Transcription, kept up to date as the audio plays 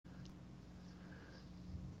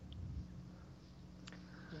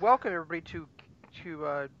Welcome everybody to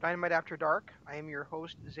Dynamite After Dark. I am your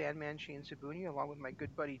host Zanman Shane Sabuni, along with my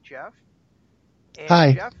good buddy Jeff. And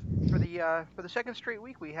Hi. Jeff, for the second straight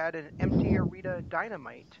week, we had an empty arena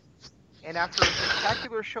Dynamite. And after a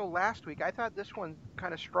spectacular show last week, I thought this one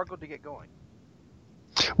kind of struggled to get going.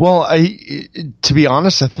 Well, to be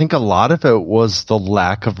honest, I think a lot of it was the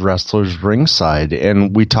lack of wrestlers ringside,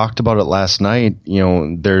 and we talked about it last night. You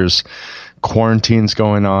know, there's quarantines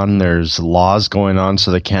going on, there's laws going on,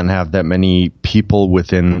 so they can't have that many people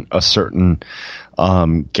within a certain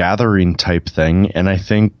gathering type thing. And I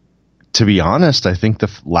think, to be honest, I think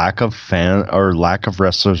the lack of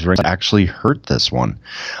wrestlers ringside actually hurt this one.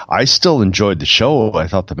 I still enjoyed the show. I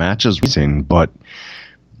thought the matches were amazing, but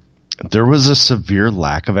there was a severe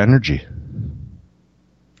lack of energy.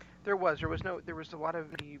 There was a lot of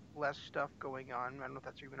less stuff going on. I don't know if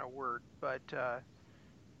that's even a word, but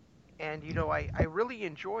and you know, I really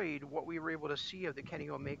enjoyed what we were able to see of the Kenny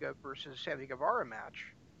Omega versus Sammy Guevara match.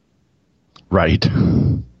 Right.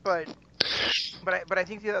 But I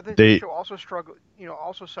think the show also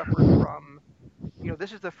suffered from,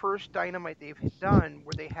 this is the first Dynamite they've done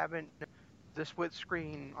where they haven't the split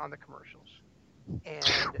screen on the commercials. And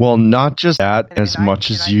well, not just that, and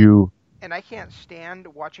I can't stand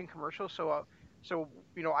watching commercials, so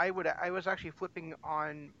I was actually flipping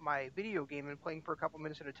on my video game and playing for a couple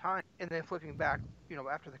minutes at a time, and then flipping back,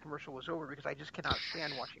 after the commercial was over, because I just cannot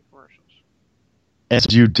stand watching commercials.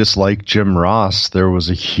 As you dislike Jim Ross, there was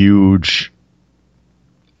a huge,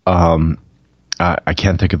 I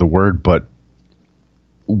can't think of the word, but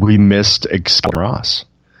we missed Ross.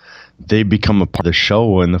 They become a part of the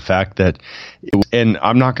show, and the fact that, and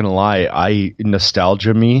I'm not going to lie,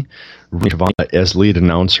 nostalgia me as lead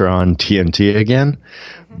announcer on TNT again,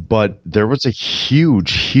 but there was a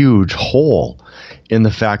huge hole in the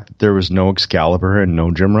fact that there was no Excalibur and no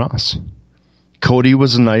Jim Ross. Kenny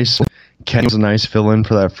was a nice fill-in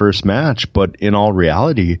for that first match, but in all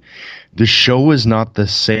reality, the show is not the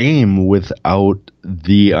same without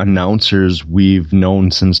the announcers we've known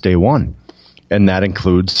since day one. And that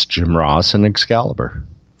includes Jim Ross and Excalibur.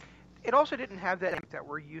 It also didn't have that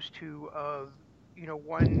we're used to of, a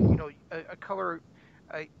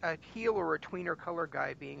heel or a tweener color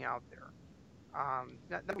guy being out there.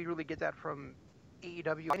 Not we really get that from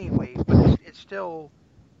AEW anyway, but it's still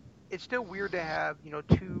weird to have,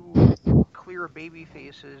 two clear baby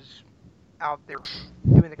faces out there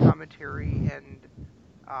doing the commentary, and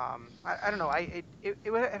I don't know. It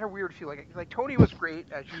had a weird feel. Like Tony was great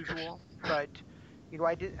as usual, but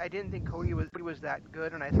I didn't think Cody was that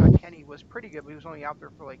good, and I thought Kenny was pretty good, but he was only out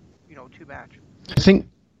there for 2 matches.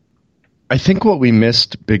 I think what we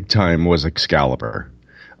missed big time was Excalibur.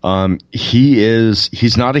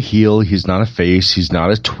 He's not a heel, he's not a face, he's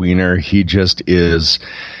not a tweener. He just is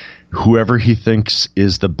whoever he thinks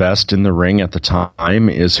is the best in the ring at the time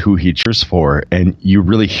is who he cheers for, and you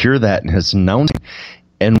really hear that in his announcing.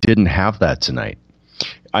 And didn't have that tonight.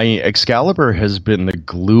 Excalibur has been the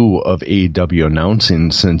glue of AEW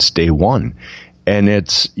announcing since day one. And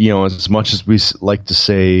it's, as much as we like to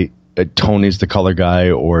say Tony's the color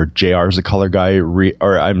guy or JR's the color guy,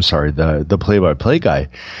 the play-by-play guy,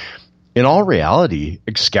 in all reality,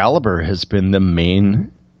 Excalibur has been the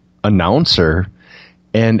main announcer,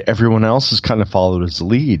 and everyone else has kind of followed his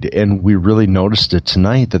lead. And we really noticed it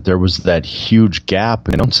tonight that there was that huge gap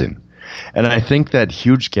in announcing. And I think that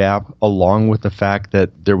huge gap, along with the fact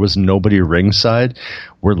that there was nobody ringside,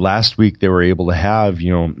 where last week they were able to have,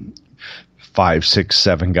 5, 6,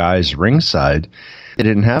 7 guys ringside, they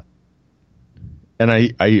didn't have. And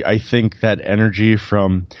I think that energy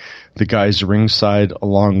from the guys ringside,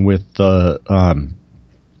 along with the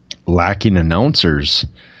lacking announcers,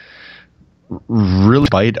 really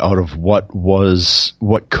bite out of what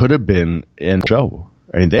could have been in the show.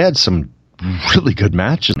 I mean, they had some really good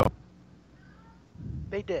matches.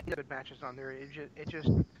 They did good matches on there. It just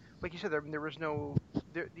like you said, there was no.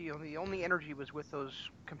 The only energy was with those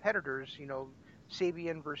competitors.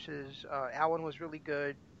 Sabian versus Allen was really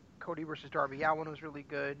good. Cody versus Darby Allin was really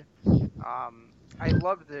good. I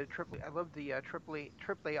loved the AAA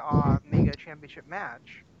Mega Championship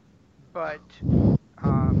match, but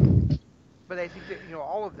I think that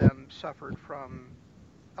all of them suffered from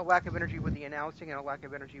a lack of energy with the announcing and a lack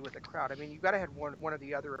of energy with the crowd. I mean, you've got to have one or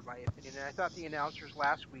the other, in my opinion. And I thought the announcers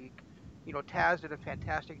last week, Taz did a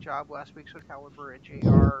fantastic job last week, so Caliber and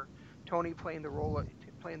JR. Tony playing the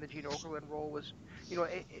Gene Okerlund role was, you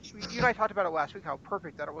and I talked about it last week, how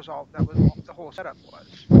perfect that was the whole setup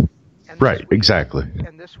was. And right, exactly.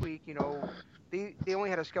 And this week, they only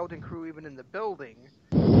had a skeleton crew even in the building,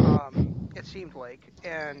 it seemed like,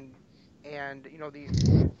 and and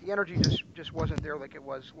the energy just wasn't there like it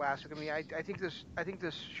was last week. I mean, I think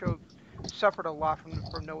this show suffered a lot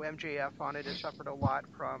from no MJF on it. It suffered a lot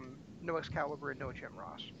from no Excalibur and no Jim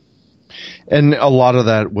Ross. And a lot of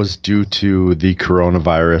that was due to the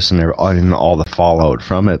coronavirus and all the fallout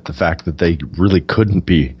from it. The fact that they really couldn't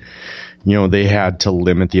be, they had to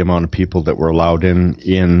limit the amount of people that were allowed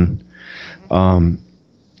in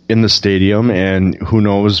the stadium. And who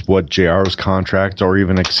knows what JR's contract or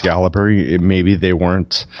even Excalibur, maybe they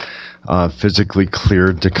weren't physically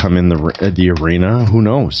cleared to come in the arena. Who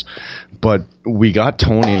knows? But we got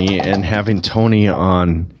Tony, and having Tony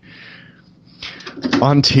on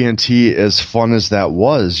TNT, as fun as that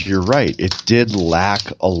was, you're right. It did lack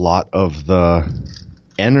a lot of the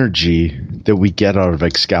energy that we get out of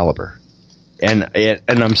Excalibur. And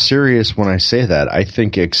I'm serious when I say that. I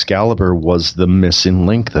think Excalibur was the missing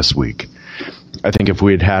link this week. I think if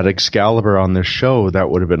we had Excalibur on this show,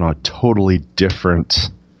 that would have been a totally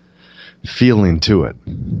different feeling to it.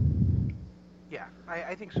 Yeah,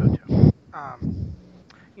 I think so too.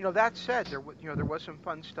 That said, there was some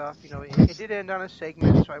fun stuff. It did end on a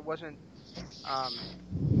segment, so I wasn't.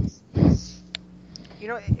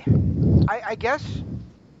 I guess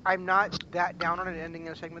I'm not that down on it ending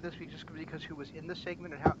in a segment this week just because who was in the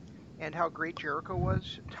segment and how great Jericho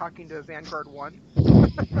was talking to Vanguard 1.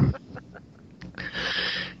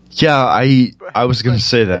 Yeah, I was going to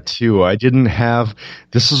say that too.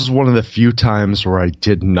 This is one of the few times where I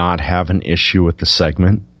did not have an issue with the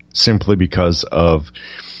segment, simply because of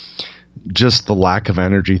just the lack of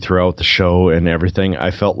energy throughout the show and everything.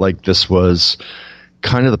 I felt like this was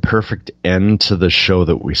kind of the perfect end to the show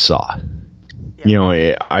that we saw.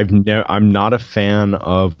 Yeah. I'm not a fan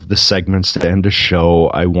of the segments to end a show.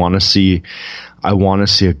 I want to see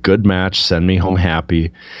a good match, send me home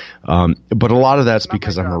happy. But a lot of that's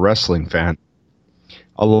because I'm a wrestling fan.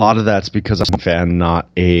 A lot of that's because I'm a fan, not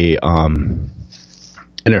a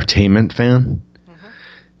entertainment fan.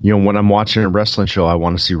 When I'm watching a wrestling show, I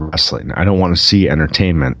want to see wrestling. I don't want to see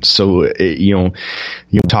entertainment. So, you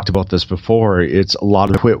talked about this before. It's a lot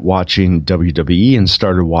of quit watching WWE and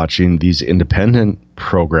started watching these independent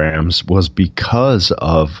programs was because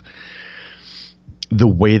of the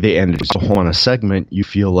way they ended. So home on a segment, you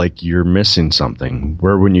feel like you're missing something.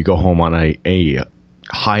 Where when you go home on a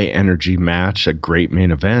high energy match, a great main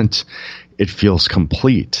event, it feels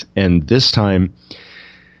complete. And this time,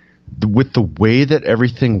 with the way that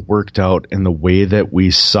everything worked out and the way that we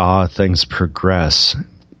saw things progress,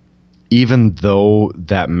 even though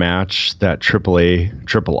that match, that Triple A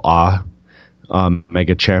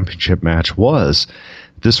Mega Championship match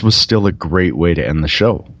this was still a great way to end the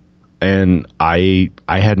show. And I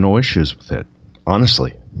had no issues with it.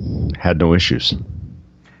 Honestly, had no issues.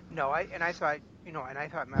 No, I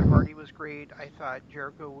thought Matt Hardy was great. I thought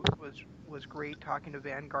Jericho was great talking to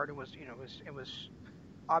Vanguard. It was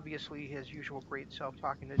obviously his usual great self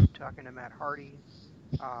talking to Matt Hardy.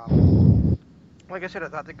 Like I said, I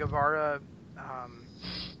thought the Guevara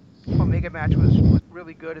Omega match was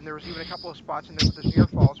really good, and there was even a couple of spots in there with the near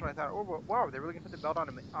falls when I thought, oh wow, are they really gonna put the belt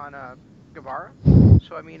on Guevara?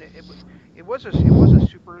 So I mean, it was a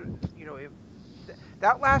super,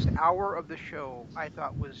 that last hour of the show I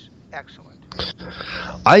thought was excellent.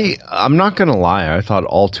 I'm not gonna lie, I thought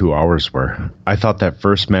all 2 hours were. I thought that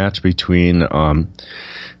first match between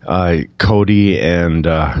Cody and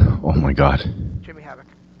oh my god,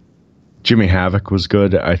 Jimmy Havoc was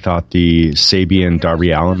good. I thought the Sabian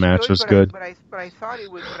Darby Allin match was good. But I thought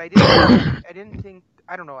it was. But I didn't think.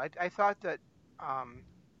 I don't know. I thought that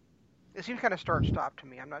it seemed kind of start-stop to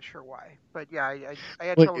me. I'm not sure why. But yeah, I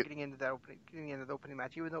had trouble getting into the opening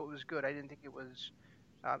match. Even though it was good, I didn't think it was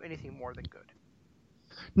anything more than good.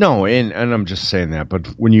 No, and I'm just saying that, but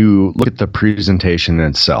when you look at the presentation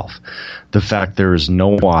itself, the fact there is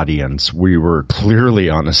no audience, we were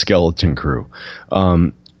clearly on a skeleton crew.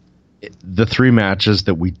 The 3 matches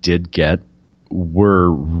that we did get were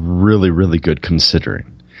really, really good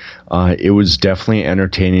considering. It was definitely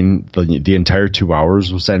entertaining. The entire 2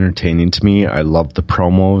 hours was entertaining to me. I loved the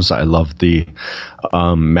promos. I loved the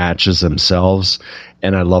matches themselves.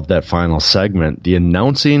 And I loved that final segment. The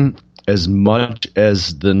announcing, as much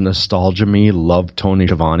as the nostalgia me loved Tony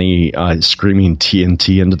Schiavone screaming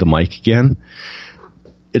TNT into the mic again,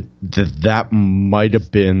 that might have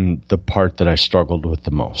been the part that I struggled with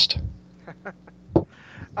the most.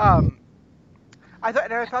 I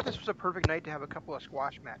thought this was a perfect night to have a couple of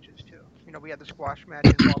squash matches too. We had the squash match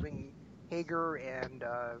involving Hager and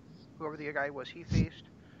whoever the guy was he faced,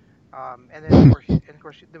 and then of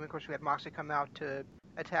course we had Moxley come out to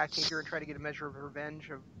attack Hager and try to get a measure of revenge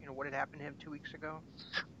of what had happened to him 2 weeks ago.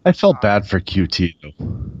 I felt bad for QT though.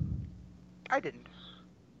 I didn't.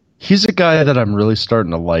 He's a guy that I'm really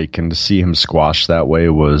starting to like, and to see him squashed that way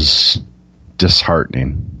was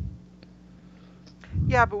disheartening.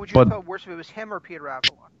 Yeah, but would you have felt worse if it was him or Peter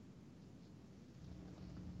Avalon?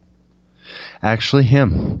 Actually,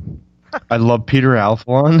 him. I love Peter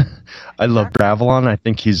Avalon. I love Avalon. I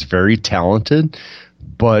think he's very talented.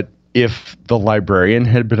 But if the Librarian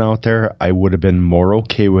had been out there, I would have been more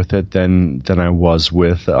okay with it than I was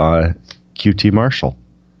with QT Marshall.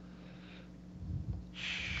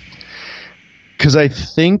 Because I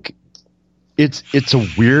think it's a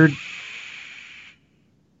weird.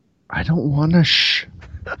 I don't want to.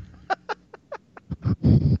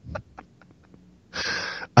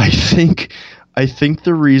 I think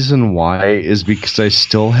the reason why is because I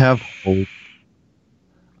still have hope.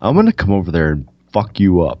 I'm gonna come over there and fuck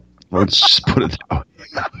you up. Let's just put it that way.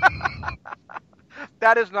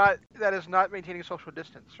 That is not maintaining social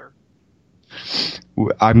distance, sir.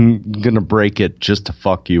 I'm gonna break it just to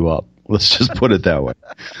fuck you up. Let's just put it that way.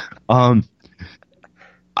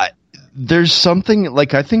 There's something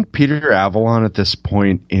like I think Peter Avalon at this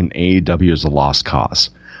point in AEW is a lost cause.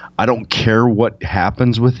 I don't care what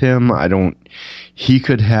happens with him. He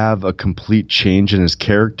could have a complete change in his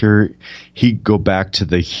character. He'd go back to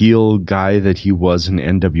the heel guy that he was in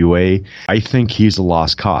NWA. I think he's a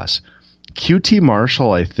lost cause. QT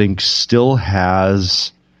Marshall, I think, still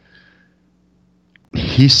has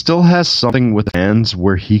something with fans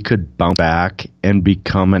where he could bounce back and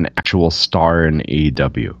become an actual star in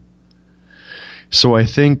AEW. So I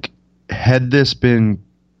think had this been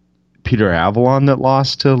Peter Avalon that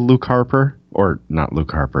lost to Luke Harper, or not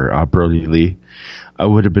Luke Harper, Brody Lee, I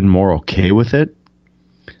would have been more okay with it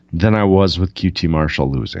than I was with QT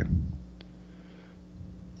Marshall losing.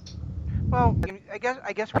 Well, I guess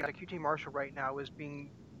QT Marshall right now is being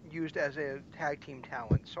used as a tag team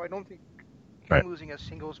talent, so I don't think him losing a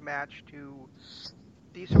singles match to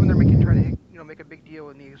someone they're trying to make a big deal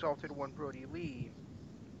in the Exalted One, Brody Lee.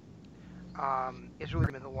 Is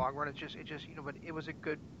really in the long run. It just but it was a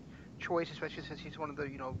good choice, especially since he's one of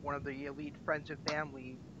the elite friends and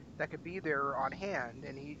family that could be there on hand,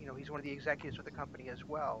 and he's one of the executives with the company as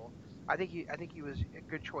well. I think he was a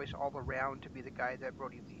good choice all around to be the guy that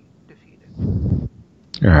Brody Lee defeated.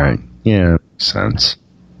 All right, yeah, makes sense.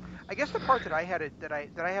 I guess the part that I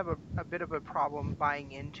have a bit of a problem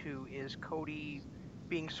buying into is Cody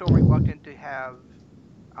being so reluctant to have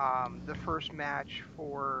the first match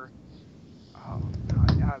for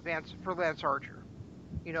Lance Archer.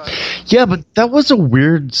 Yeah, but that was a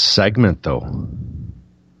weird segment, though.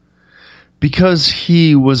 Because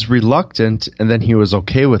he was reluctant, and then he was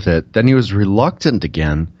okay with it. Then he was reluctant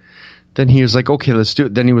again. Then he was like, okay, let's do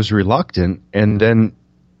it. Then he was reluctant, and then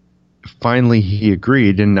finally he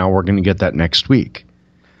agreed, and now we're going to get that next week.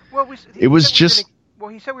 Well, he said we were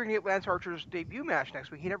going to get Lance Archer's debut match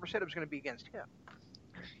next week. He never said it was going to be against him.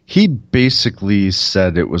 He basically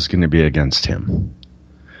said it was going to be against him.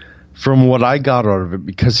 From what I got out of it,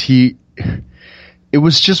 because it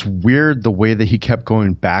was just weird the way that he kept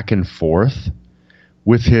going back and forth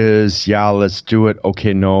with his, let's do it.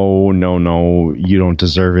 Okay, no, you don't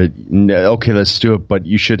deserve it. Okay, let's do it, but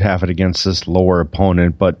you should have it against this lower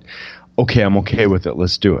opponent. But okay, I'm okay with it.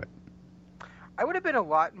 Let's do it. I would have been a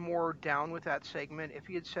lot more down with that segment if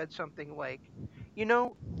he had said something like,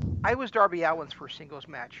 I was Darby Allin's first singles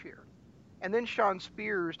match here. And then Sean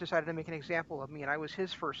Spears decided to make an example of me, and I was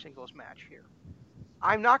his first singles match here.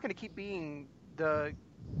 I'm not going to keep being the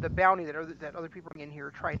bounty that other people are in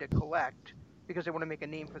here trying to collect because they want to make a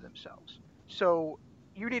name for themselves. So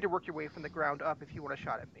you need to work your way from the ground up if you want a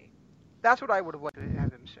shot at me. That's what I would have liked to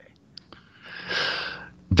have him say.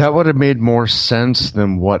 That would have made more sense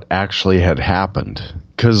than what actually had happened.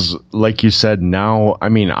 Because, like you said,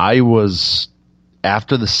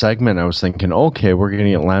 after the segment, I was thinking, okay, we're going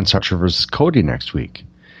to get Lance Archer versus Cody next week.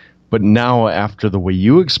 But now, after the way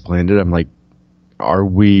you explained it, I'm like, are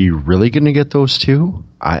we really going to get those two?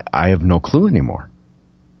 I have no clue anymore.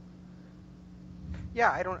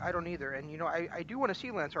 Yeah, I don't either. And I do want to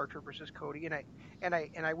see Lance Archer versus Cody, and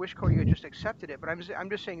I wish Cody had just accepted it. But I'm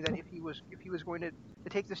just saying that if he was going to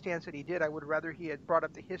take the stance that he did, I would rather he had brought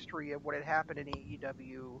up the history of what had happened in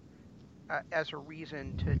AEW as a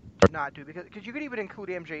reason to not do, because you could even include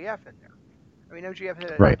MJF in there. I mean, MJF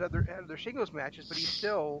had other singles matches, but he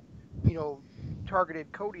still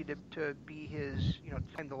targeted Cody to be his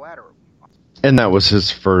climb the ladder. And that was his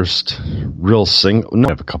first real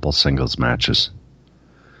have a couple singles matches.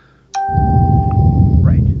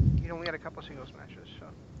 Right. He only had a couple singles matches. So.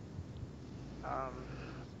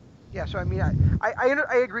 Yeah. So I mean,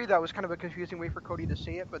 I agree that was kind of a confusing way for Cody to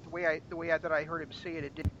say it, but the way that I heard him say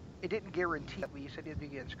it, it didn't guarantee at least it did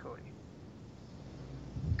against Cody.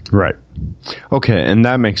 Right. Okay, and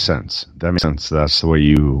that makes sense. That makes sense. That's the way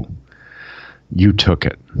you took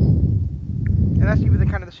it. And that's even the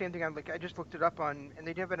kind of the same thing. I just looked it up on, and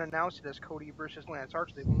they haven't announced it as Cody versus Lance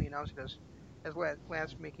Archer. They've only announced it as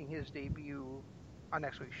Lance making his debut on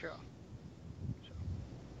next week's show.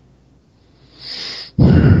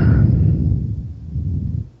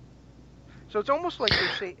 So it's almost like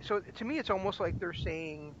they're saying. So to me, it's almost like they're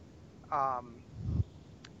saying,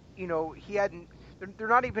 he hadn't. They're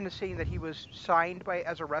not even saying that he was signed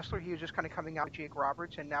as a wrestler. He was just kind of coming out with Jake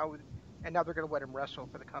Roberts, and now they're going to let him wrestle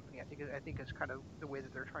for the company. I think it's kind of the way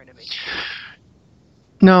that they're trying to make it.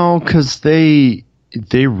 No, because they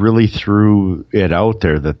really threw it out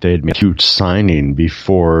there that they had made a huge signing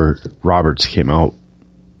before Roberts came out.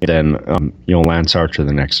 Then, Lance Archer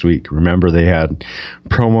the next week. Remember, they had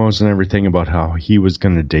promos and everything about how he was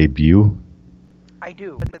going to debut? I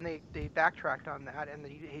do, but then they backtracked on that, and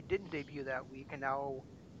he didn't debut that week, and now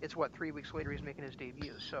it's 3 weeks later he's making his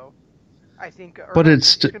debut. So I think, but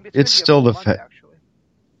it's still the fact.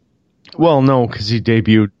 Well, no, because he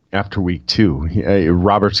debuted after week 2.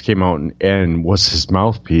 Roberts came out and was his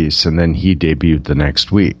mouthpiece, and then he debuted the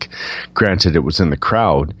next week. Granted, it was in the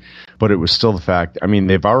crowd, but it was still the fact. I mean,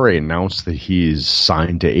 they've already announced that he's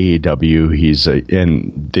signed to AEW.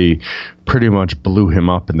 And they pretty much blew him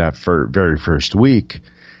up in that very first week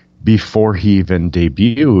before he even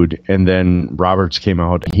debuted. And then Roberts came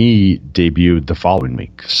out and he debuted the following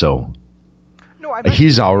week. So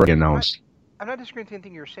he's already announced. I'm not disagreeing with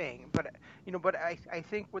anything you're saying, but I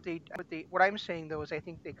think what I'm saying though is I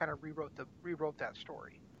think they kind of rewrote that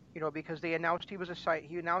story, because they announced he was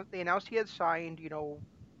they announced he had signed,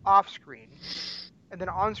 off screen, and then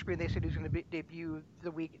on screen they said he was going to debut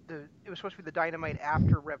the week. It was supposed to be the Dynamite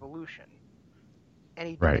after Revolution, and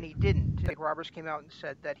he didn't. Like Roberts came out and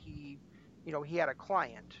said that he had a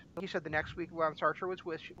client. He said the next week Lance Archer was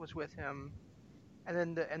with him,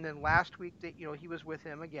 and then last week that he was with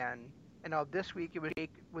him again. And now this week it was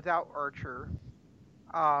Jake without Archer,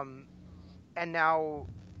 and now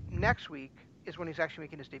next week is when he's actually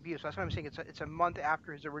making his debut. So that's what I'm saying. It's a month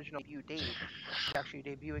after his original debut date. He's actually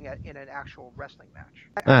debuting in an actual wrestling match.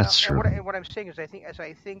 That's true. And what I'm saying is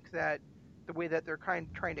I think that the way that they're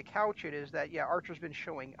trying to couch it is that Archer's been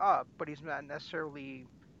showing up, but he's not necessarily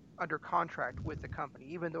under contract with the company,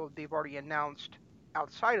 even though they've already announced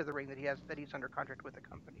outside of the ring that he's under contract with the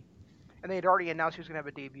company. And they had already announced he was going to have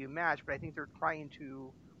a debut match, but I think they're trying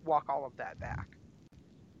to walk all of that back.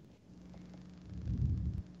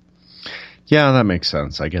 Yeah, that makes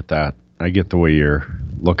sense. I get that. I get the way you're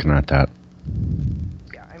looking at that.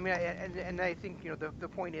 Yeah, I mean, and I think the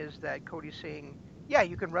point is that Cody's saying, yeah,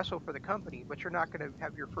 you can wrestle for the company, but you're not going to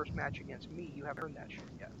have your first match against me. You haven't earned that shit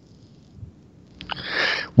yet.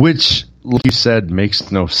 Which, like you said,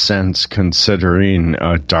 makes no sense considering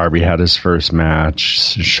Darby had his first match,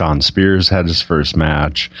 Shawn Spears had his first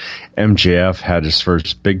match, MJF had his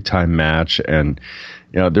first big-time match, and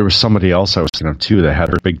there was somebody else I was thinking of, too, that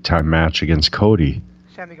had a big-time match against Cody.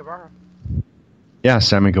 Sammy Guevara. Yeah,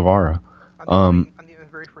 Sammy Guevara. On the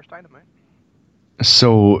very first Dynamite.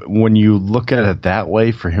 So when you look at it that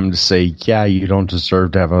way, for him to say, yeah, you don't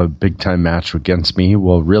deserve to have a big-time match against me,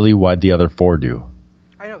 well, really, why'd the other 4 do?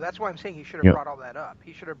 I know, that's why I'm saying he should have brought all that up.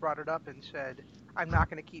 He should have brought it up and said, I'm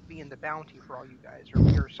not going to keep being the bounty for all you guys,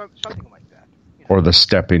 or something like that. Or the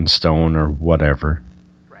stepping stone, or whatever.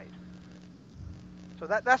 Right. So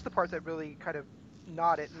that's the part that really kind of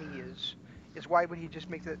gnawed at me is why would he just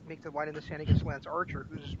make the line in the sand against Lance Archer,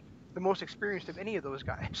 who's the most experienced of any of those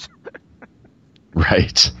guys?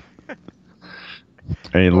 Right.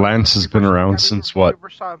 I mean, Lance has been around since what?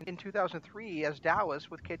 We saw him in 2003 as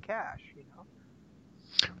Dallas with Kid Cash,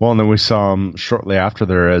 Well, and then we saw him shortly after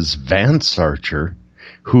there as Vance Archer,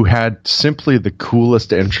 who had simply the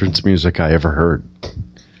coolest entrance music I ever heard.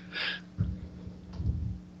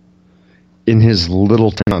 In his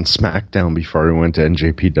little turn on SmackDown before he went to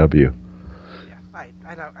NJPW. Yeah,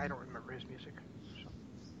 I don't remember his music. So.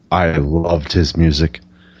 I loved his music.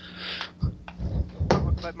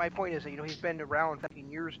 But my point is that he's been around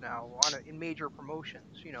 15 years now in major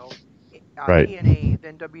promotions. Right. TNA,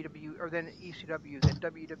 then WWE, or then ECW, then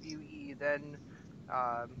WWE, then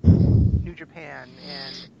New Japan,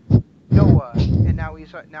 and Noah, and now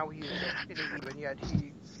he's in AEW, and yet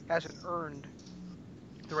he hasn't earned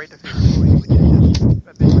the right to face Cody, which is just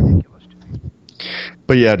a bit ridiculous to me.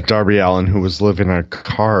 But yeah, Darby Allin, who was living in a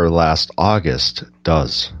car last August,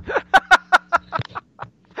 does.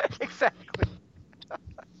 Exactly.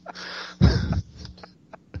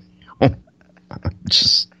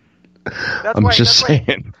 I'm just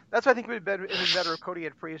saying. That's I think it would have been better if Cody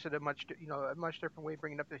had phrased it a much different way,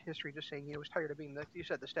 bringing up the history, just saying he was tired of being you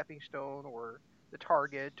said the stepping stone or the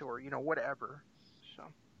target or whatever. So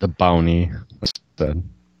The bounty. Said.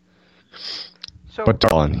 So, but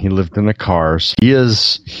Darlin, he lived in a car. So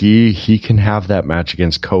he can have that match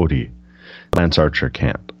against Cody. Lance Archer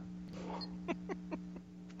can't.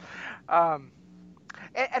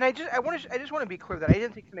 And I just want to be clear that I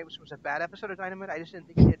didn't think tonight was a bad episode of Dynamite. I just didn't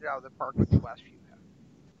think it hit it out of the park with the last few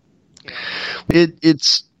had.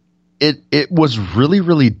 It was really,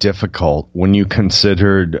 really difficult when you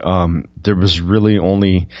considered there was really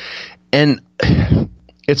only, and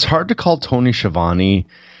it's hard to call Tony Schiavone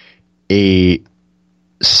a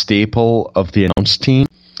staple of the announce team,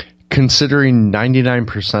 considering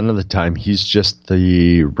 99% of the time he's just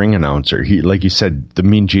the ring announcer. He, like you said, the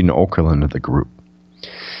Mean Gene Okerlund of the group.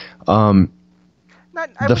 The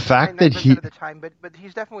fact that he at the time, but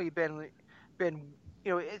he's definitely been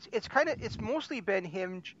it's mostly been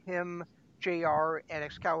him, JR, and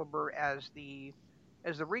Excalibur as the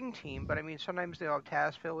ring team. But I mean, sometimes they'll have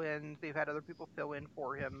Taz fill in. They've had other people fill in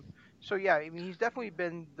for him. So yeah, I mean, he's definitely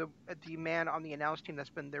been the man on the announce team that's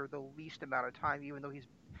been there the least amount of time. Even though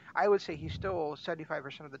I would say he's still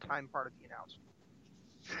 75% of the time part of the announce team.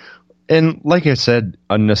 And like I said,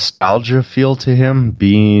 a nostalgia feel to him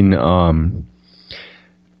being on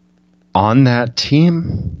that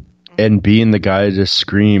team and being the guy to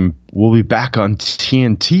scream, "We'll be back on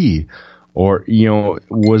TNT," or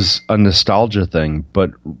was a nostalgia thing.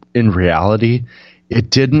 But in reality,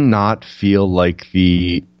 it did not feel like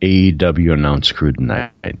the AEW announce crew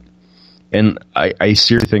tonight. And I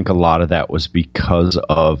seriously think a lot of that was because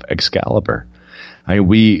of Excalibur.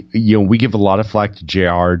 We give a lot of flack to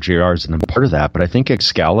JR. JR's an part of that, but I think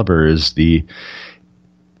Excalibur is the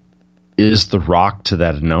rock to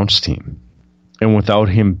that announce team. And without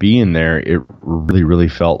him being there, it really, really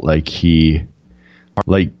felt like it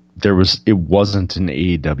wasn't an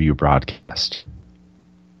AEW broadcast.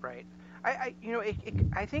 Right. I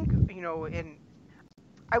think, and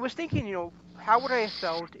I was thinking, how would I have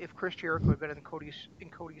felt if Chris Jericho had been in Cody's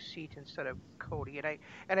seat instead of Cody?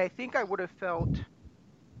 And I think I would have felt.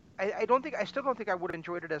 I still don't think I would have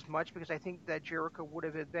enjoyed it as much, because I think that Jericho would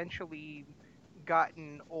have eventually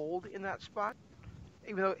gotten old in that spot.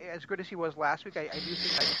 Even though as good as he was last week, I do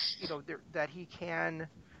think that he can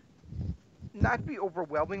not be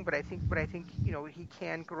overwhelming, but I think he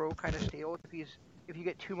can grow kind of stale if you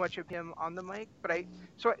get too much of him on the mic. But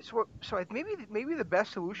maybe the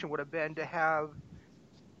best solution would have been to have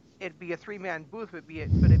it be a 3-man booth, but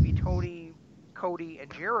it'd be Tony, Cody,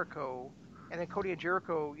 and Jericho, and then Cody and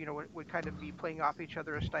Jericho, would kind of be playing off each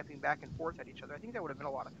other and sniping back and forth at each other. I think that would have been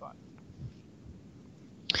a lot of fun.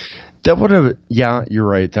 That would have, yeah, you're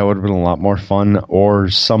right. That would have been a lot more fun. Or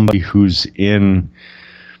somebody who's in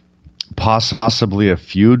possibly a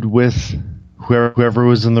feud with whoever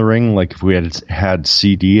was in the ring. Like if we had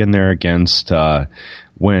CD in there against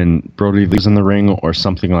when Brody Lee's in the ring or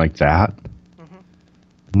something like that,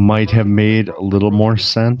 might have made a little more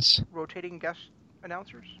sense. Rotating guest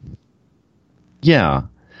announcers? Yeah.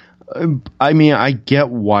 I mean, I get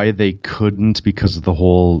why they couldn't because of the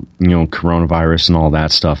whole, coronavirus and all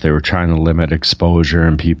that stuff. They were trying to limit exposure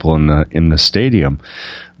and people in the stadium.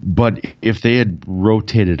 But if they had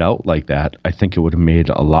rotated out like that, I think it would have made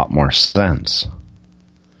a lot more sense.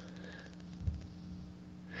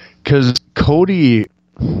 Because Cody,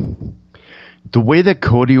 the way that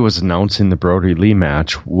Cody was announcing the Brody Lee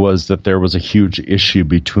match was that there was a huge issue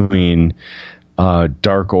between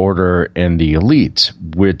Dark Order and the Elite,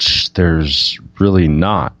 which there's really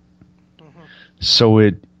not. So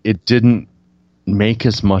it didn't make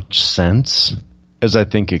as much sense as I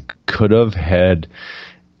think it could have had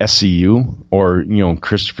SCU or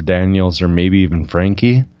Christopher Daniels or maybe even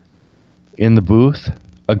Frankie in the booth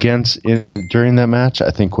during that match. I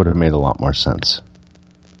think would have made a lot more sense.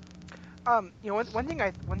 One thing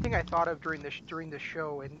I thought of during the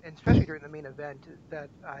show and especially during the main event that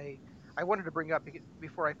I wanted to bring up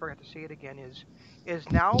before I forgot to say it again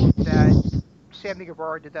is now that Sammy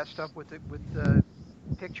Guevara did that stuff with the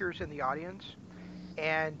pictures in the audience,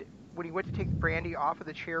 and when he went to take Brandy off of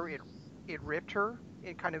the chair, it ripped her.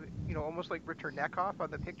 It kind of almost like ripped her neck off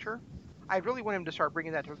on the picture. I really want him to start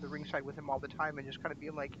bringing that to the ringside with him all the time and just kind of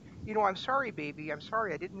being like, I'm sorry, baby, I'm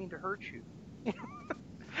sorry, I didn't mean to hurt you.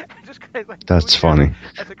 Just kind of like that's funny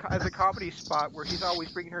as a comedy spot where he's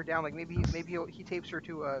always bringing her down. Like maybe he tapes her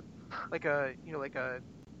to a big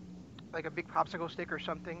popsicle stick or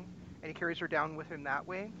something, and he carries her down with him that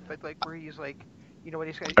way. But like where he's like, when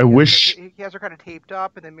he has her kind of taped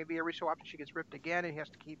up, and then maybe every so often she gets ripped again, and he has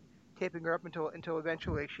to keep taping her up until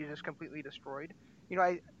eventually she just completely destroyed. You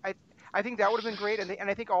know, I think that would have been great, and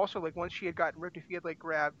I think also like once she had gotten ripped, if he had like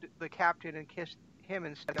grabbed the captain and kissed him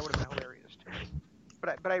instead, that would have been hilarious too.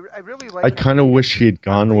 But I really like. I kind of wish he had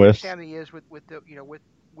gone with Sammy is with the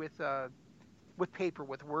with paper,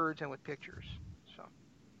 with words, and with pictures. So.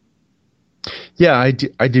 Yeah, I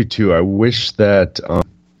do too. I wish that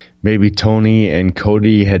maybe Tony and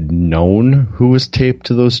Cody had known who was taped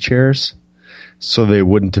to those chairs, so they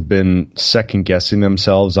wouldn't have been second guessing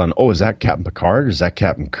themselves on, oh, is that Captain Picard? Is that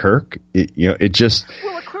Captain Kirk? It just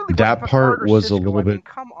that part was a little bit.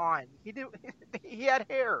 Come on, he had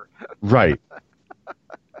hair. Right.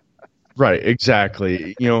 Right,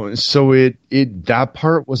 exactly. So it that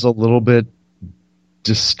part was a little bit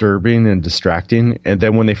disturbing and distracting. And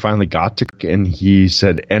then when they finally got to Kirk and he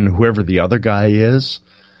said, and whoever the other guy is,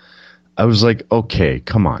 I was like, okay,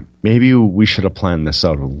 come on. Maybe we should have planned this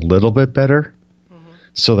out a little bit better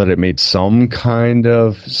so that it made some kind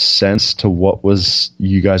of sense to what was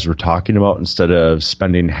you guys were talking about instead of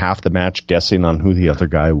spending half the match guessing on who the other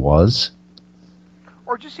guy was.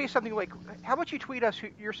 Or just say something like, how about you tweet us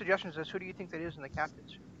your suggestions as who do you think that is in the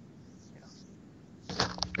captain's?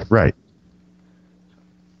 Right.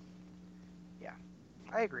 Yeah,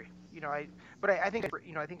 I agree. I think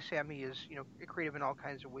I think Sammy is creative in all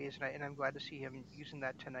kinds of ways, and I'm glad to see him using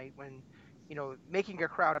that tonight when making a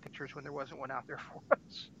crowd of pictures when there wasn't one out there for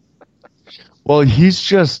us. Well,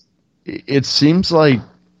 it seems like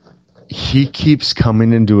he keeps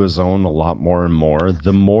coming into his own a lot more and more.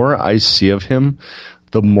 The more I see of him,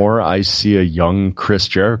 the more I see a young Chris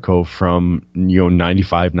Jericho from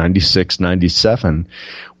 95, 96, 97,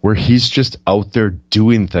 where he's just out there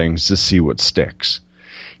doing things to see what sticks.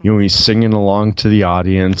 He's singing along to the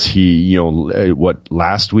audience.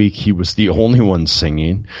 Last week he was the only one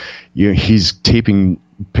singing. He's taping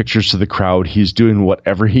pictures to the crowd. He's doing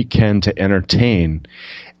whatever he can to entertain.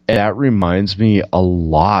 And that reminds me a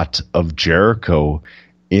lot of Jericho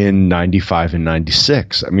in 95 and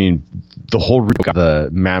 96. I mean, the whole the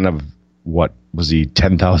man of, what was he,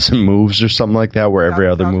 10,000 moves or something like that, where every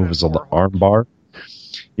other move is an arm bar.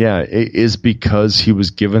 Yeah, it is because he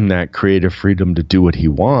was given that creative freedom to do what he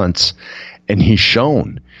wants, and he's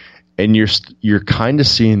shown. And you're kind of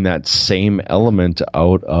seeing that same element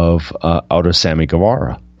out of Sammy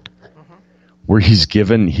Guevara, where he's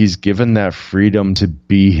given that freedom to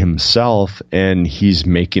be himself, and he's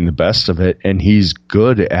making the best of it, and he's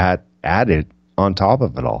good at it on top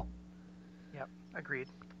of it all. Yep, agreed.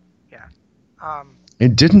 Yeah.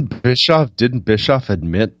 And didn't Bischoff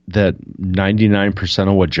admit that 99%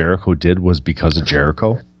 of what Jericho did was because of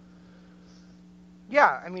Jericho?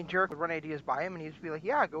 Yeah, I mean, Jericho would run ideas by him, and he'd be like,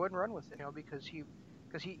 "Yeah, go ahead and run with it," because he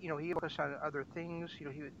focused on other things. He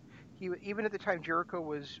even at the time Jericho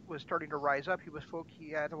was starting to rise up, he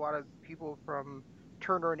had a lot of people from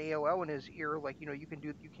Turner and AOL in his ear, like, you can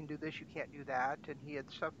do this, you can't do that, and he had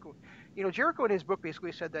stuff going. Jericho in his book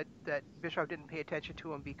basically said that Bischoff didn't pay attention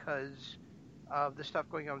to him because of the stuff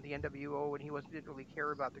going on with the NWO, and he didn't really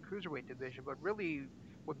care about the cruiserweight division. But really,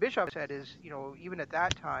 what Bischoff said is, even at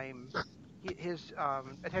that time, his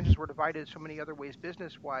attentions were divided so many other ways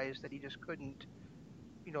business-wise that he just couldn't,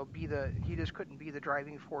 be the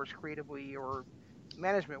driving force creatively or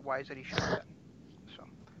management-wise that he should have been. So.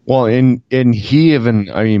 Well,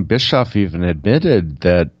 and Bischoff even admitted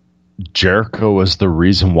that Jericho was the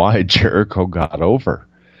reason why Jericho got over,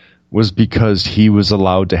 was because he was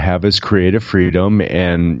allowed to have his creative freedom,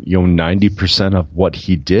 and 90% of what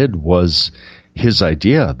he did was his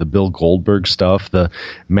idea. The Bill Goldberg stuff, the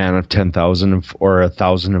man of 10,000 or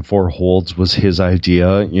 1,004 holds was his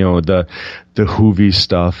idea. The Hoovy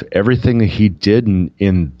stuff, everything that he did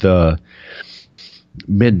in the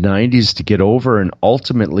mid 90s to get over and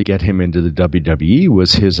ultimately get him into the WWE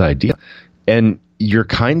was his idea. And you're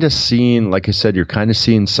kind of seeing, like I said,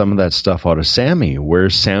 some of that stuff out of Sammy, where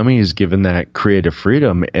Sammy is given that creative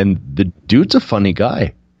freedom, and the dude's a funny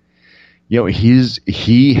guy.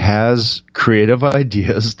 He has creative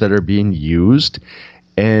ideas that are being used,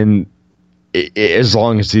 and as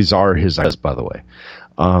long as these are his ideas, by the way.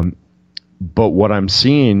 But what I'm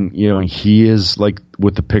seeing, he is, like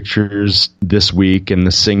with the pictures this week and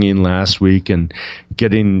the singing last week and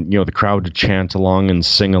getting, the crowd to chant along and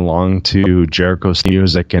sing along to Jericho's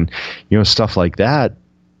music and, stuff like that.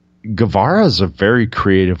 Guevara is a very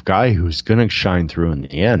creative guy who's going to shine through in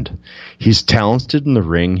the end. He's talented in the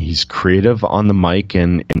ring. He's creative on the mic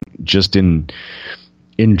and just in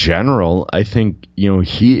general. I think,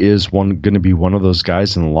 he is going to be one of those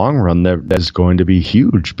guys in the long run that is going to be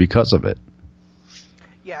huge because of it.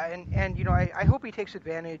 Yeah, and I hope he takes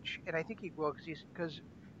advantage, and I think he will, because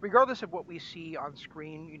regardless of what we see on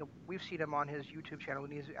screen, we've seen him on his YouTube channel,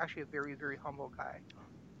 and he's actually a very, very humble guy.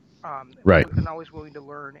 Right. And always willing to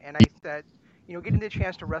learn. And I think that, getting the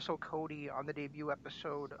chance to wrestle Cody on the debut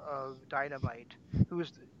episode of Dynamite, who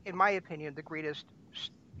is, in my opinion, the greatest,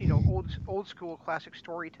 old school classic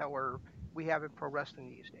storyteller we have in pro wrestling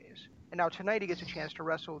these days. And now tonight he gets a chance to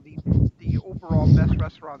wrestle the overall best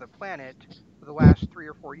wrestler on the planet for the last 3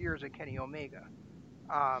 or 4 years at Kenny Omega.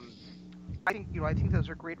 I think those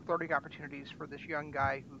are great learning opportunities for this young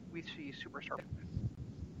guy who we see superstar.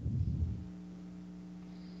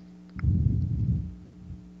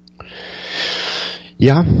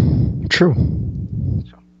 Yeah, true.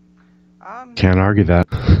 So, can't argue that.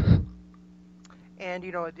 And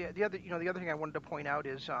the other thing I wanted to point out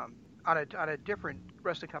is on a different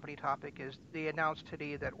wrestling company topic is they announced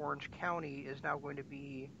today that Orange County is now going to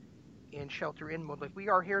be in shelter-in mode, like we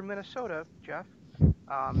are here in Minnesota, Jeff,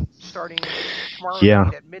 starting tomorrow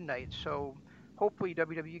night at midnight. So hopefully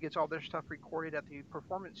WWE gets all their stuff recorded at the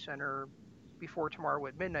Performance Center before tomorrow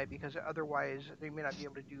at midnight, because otherwise they may not be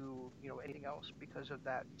able to do anything else because of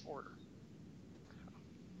that order.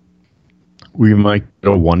 We might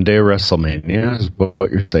get a one-day WrestleMania, is what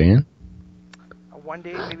you're saying? A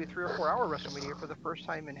one-day, maybe 3 or 4 hour WrestleMania for the first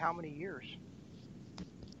time in how many years?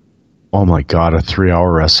 Oh my God, a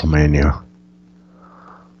 3-hour WrestleMania.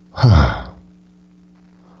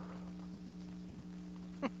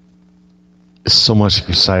 So much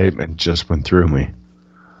excitement just went through me.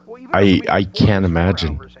 Well, I can't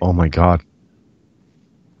imagine. Oh my God.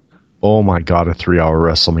 Oh my God, a 3-hour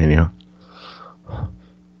WrestleMania.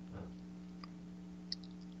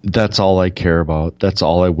 That's all I care about. That's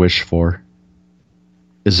all I wish for.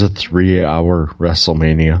 Is a 3-hour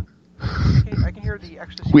WrestleMania. I can hear the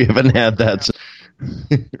ecstasy. We haven't had that.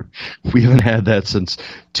 We haven't had that since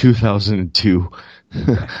 2002.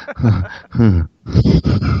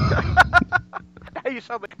 You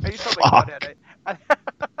sound like Godhead.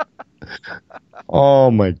 Oh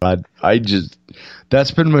my God.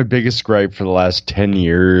 That's been my biggest gripe for the last 10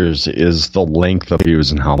 years is the length of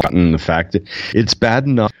views and how long. And the fact that it's bad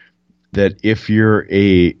enough that if you're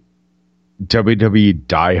a WWE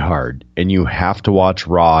diehard and you have to watch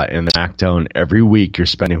Raw and SmackDown every week, you're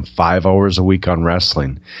spending 5 hours a week on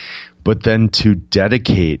wrestling. But then to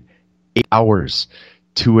dedicate 8 hours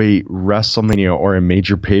to a WrestleMania or a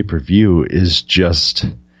major pay-per-view is just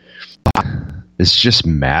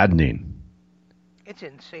maddening. It's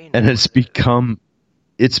insane. And it's become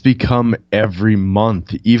every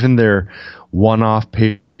month, even their one-off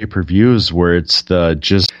pay-per-views where it's the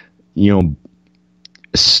just,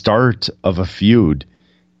 start of a feud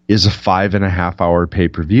is a 5.5 hour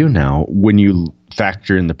pay-per-view now. When you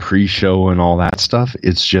factor in the pre-show and all that stuff,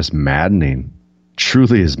 it's just maddening.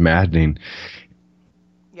 Truly is maddening.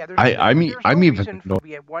 Yeah, there's no reason for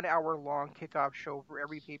be a 1 hour long kickoff show for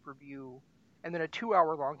every pay-per-view, and then a 2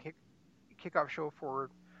 hour long kickoff show for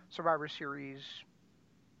Survivor Series,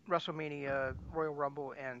 WrestleMania, Royal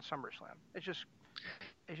Rumble, and SummerSlam.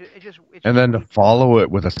 And then to follow it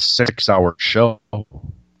with a 6-hour show.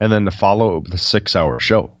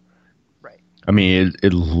 Right. I mean,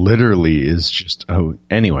 it literally is just,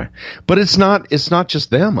 anyway. But it's not just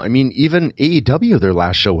them. I mean, even AEW, their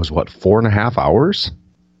last show was 4.5 hours?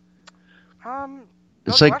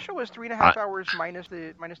 The last show was 3.5 hours minus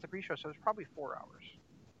the pre-show, so it's probably 4 hours.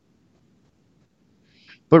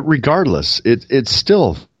 But regardless, it's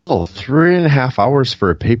still 3.5 hours for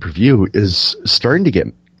a pay-per-view is starting to get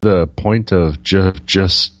the point of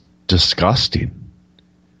just disgusting.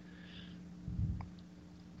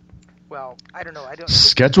 Well, I don't know.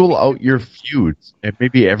 Schedule out your feuds and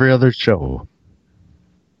maybe every other show.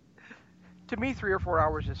 To me, 3 or 4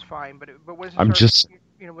 hours is fine, but when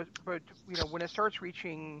when it starts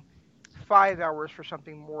reaching 5 hours for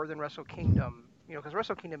something more than Wrestle Kingdom, because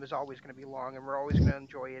Wrestle Kingdom is always going to be long, and we're always going to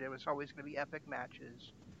enjoy it, and it's always going to be epic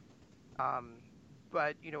matches.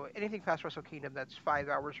 But anything past Wrestle Kingdom that's 5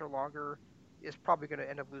 hours or longer is probably going to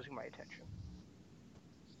end up losing my attention.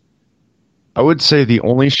 I would say the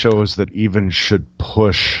only shows that even should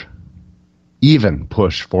push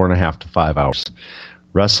 4.5 to 5 hours: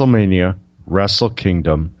 WrestleMania, Wrestle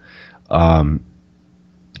Kingdom.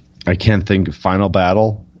 I can't think of Final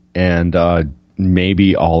Battle and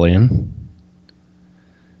maybe All In.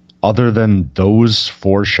 Other than those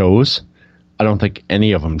 4 shows, I don't think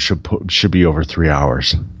any of them should be over 3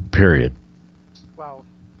 hours. Period. Well,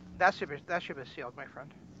 that ship is sailed, my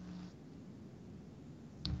friend.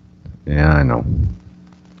 Yeah, I know.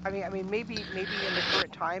 I mean, maybe in the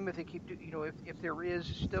current time, if they keep, if there is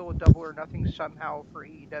still a Double or Nothing somehow for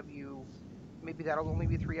AEW, maybe that'll only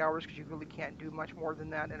be 3 hours because you really can't do much more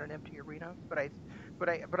than that in an empty arena. But but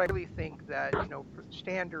I really think that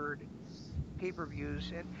standard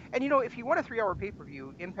pay-per-views and if you want a 3-hour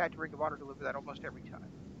pay-per-view, Impact and Ring of Honor deliver that almost every time.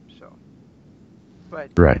 So,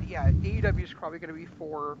 but yeah, AEW is probably going to be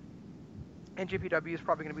 4, and NJPW is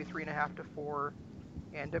probably going to be 3.5 to 4,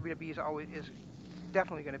 and WWE is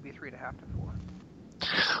definitely going to be 3.5 to 4.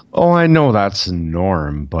 Oh, I know that's the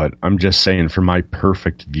norm, but I'm just saying for my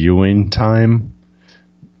perfect viewing time,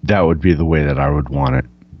 that would be the way that I would want it.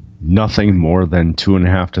 Nothing more than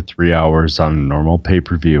 2.5 to 3 hours on a normal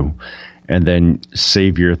pay-per-view, and then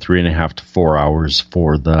save your 3.5 to 4 hours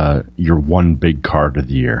for your one big card of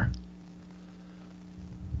the year.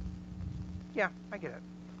 Yeah, I get it.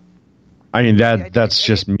 I mean, that's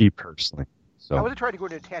just me personally. So. I wasn't trying to go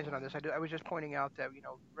into a tangent on this. I was just pointing out that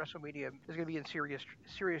WrestleMania is going to be in serious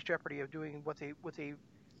jeopardy of doing what they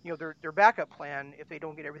their backup plan if they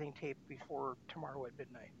don't get everything taped before tomorrow at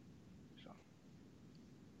midnight. So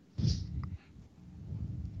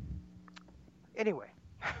anyway,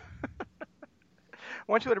 why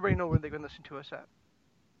don't you let everybody know where they can listen to us at?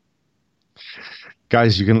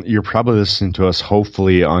 Guys, you're probably listening to us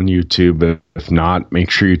hopefully on YouTube. If not, make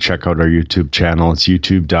sure you check out our YouTube channel. It's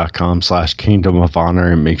youtube.com/Kingdom of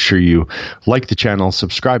Honor, and make sure you like the channel,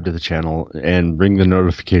 subscribe to the channel, and ring the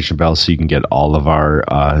notification bell so you can get all of our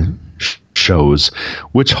shows,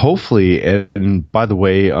 which hopefully, and by the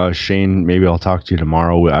way, Shane, maybe I'll talk to you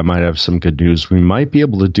tomorrow. I might have some good news. We might be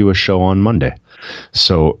able to do a show on Monday.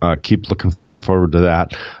 So keep looking forward to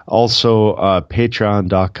that. Also,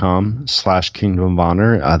 patreon.com/Kingdom of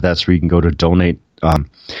Honor. That's where you can go to donate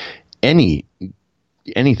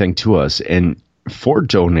anything to us. And for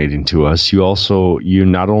donating to us, you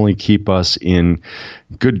not only keep us in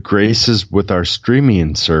good graces with our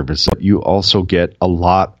streaming service, you also get a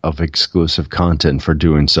lot of exclusive content for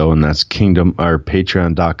doing so, and that's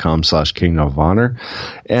patreon.com/Kingdom of Honor.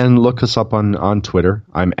 And look us up on Twitter.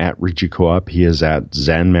 I'm at Richie Co-op. He is at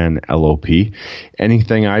ZanmanLOP.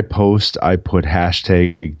 Anything I post, I put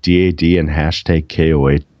hashtag DAD and hashtag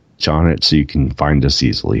KOH on it so you can find us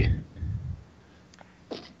easily.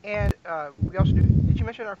 And we also did you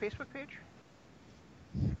mention our Facebook page?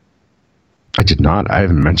 I did not. I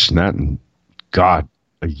haven't mentioned that in, God,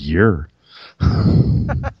 a year.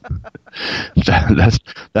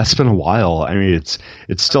 That's been a while. I mean, it's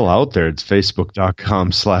still out there. It's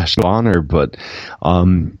facebook.com/honor, but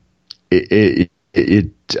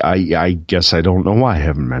I guess I don't know why I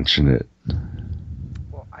haven't mentioned it.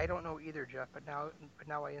 Well, I don't know either, Jeff, but now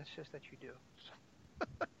I insist that you do.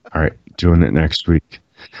 All right, doing it next week.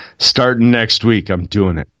 Starting next week, I'm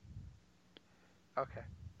doing it. Okay.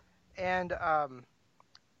 And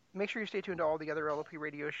make sure you stay tuned to all the other LOP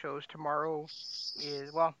radio shows. Tomorrow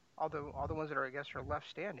is, well, all the ones that are, I guess, are left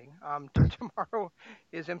standing. Tomorrow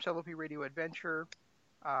is MCLOP Radio Adventure.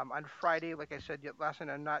 On Friday, like I said last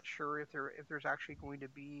night, I'm not sure if there's actually going to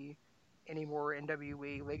be any more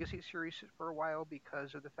NWA Legacy series for a while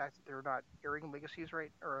because of the fact that they're not airing Legacies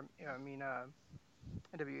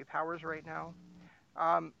NWA Powers right now.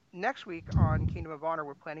 Next week on Kingdom of Honor,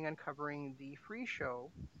 we're planning on covering the free show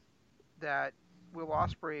that Will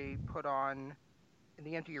Ospreay put on in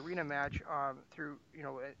the Empty Arena match through,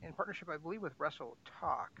 in partnership, I believe, with Wrestle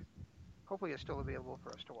Talk. Hopefully it's still available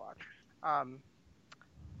for us to watch.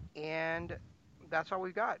 And that's all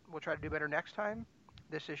we've got. We'll try to do better next time.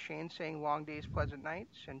 This is Shane saying long days, pleasant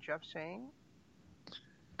nights, and Jeff saying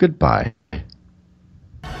goodbye.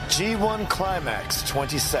 G1 Climax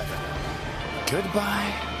 27.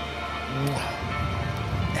 Goodbye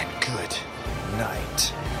and good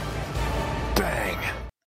night. Bang.